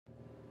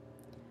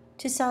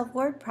To solve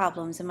word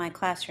problems in my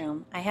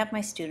classroom, I have my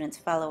students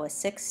follow a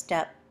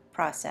 6-step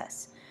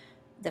process.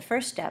 The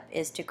first step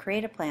is to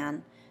create a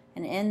plan,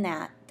 and in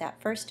that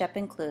first step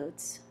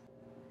includes: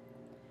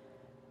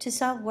 to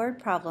solve word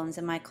problems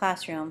in my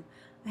classroom,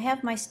 I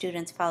have my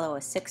students follow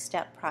a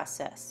 6-step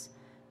process.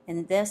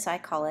 In this, I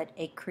call it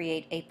a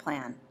create a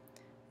plan.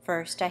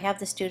 First, I have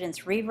the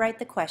students rewrite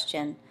the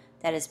question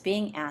that is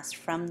being asked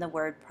from the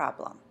word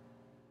problem.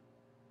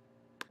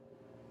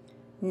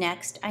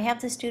 Next, I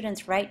have the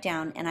students write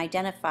down and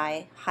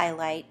identify,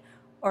 highlight,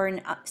 or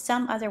in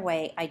some other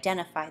way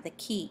identify the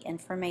key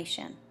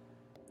information.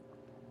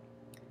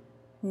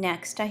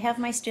 Next, I have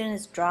my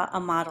students draw a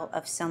model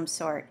of some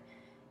sort.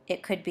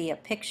 It could be a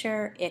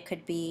picture, it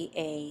could be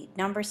a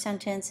number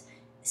sentence,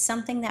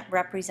 something that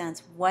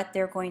represents what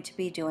they're going to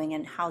be doing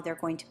and how they're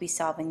going to be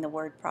solving the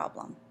word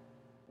problem.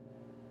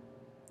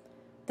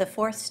 The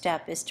fourth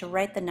step is to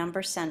write the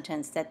number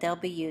sentence that they'll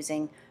be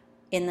using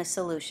in the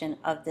solution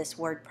of this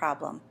word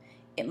problem.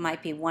 It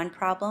might be one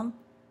problem,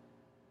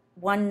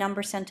 one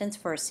number sentence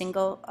for a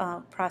single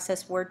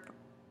process word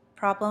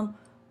problem,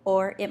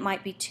 or it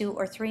might be 2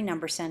 or 3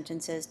 number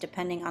sentences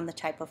depending on the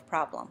type of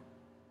problem.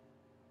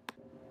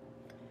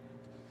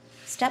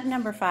 Step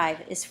number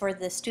 5 is for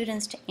the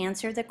students to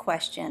answer the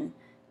question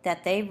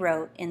that they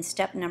wrote in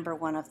step number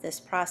 1 of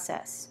this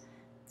process.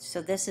 So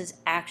this is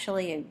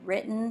actually a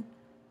written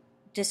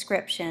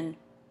description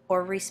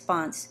or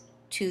response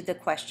to the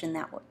question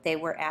that they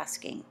were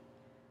asking.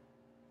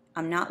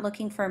 I'm not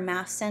looking for a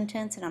math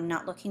sentence, and I'm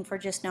not looking for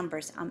just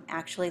numbers. I'm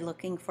actually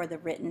looking for the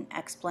written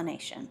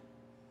explanation.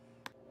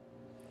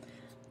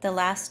 The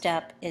last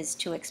step is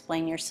to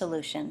explain your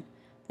solution.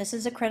 This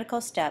is a critical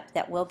step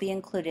that will be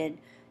included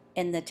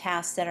in the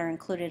tasks that are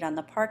included on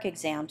the PARCC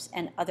exams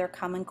and other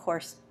Common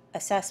Core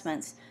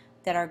assessments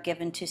that are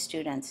given to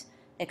students.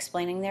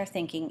 Explaining their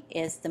thinking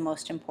is the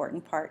most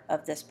important part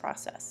of this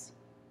process.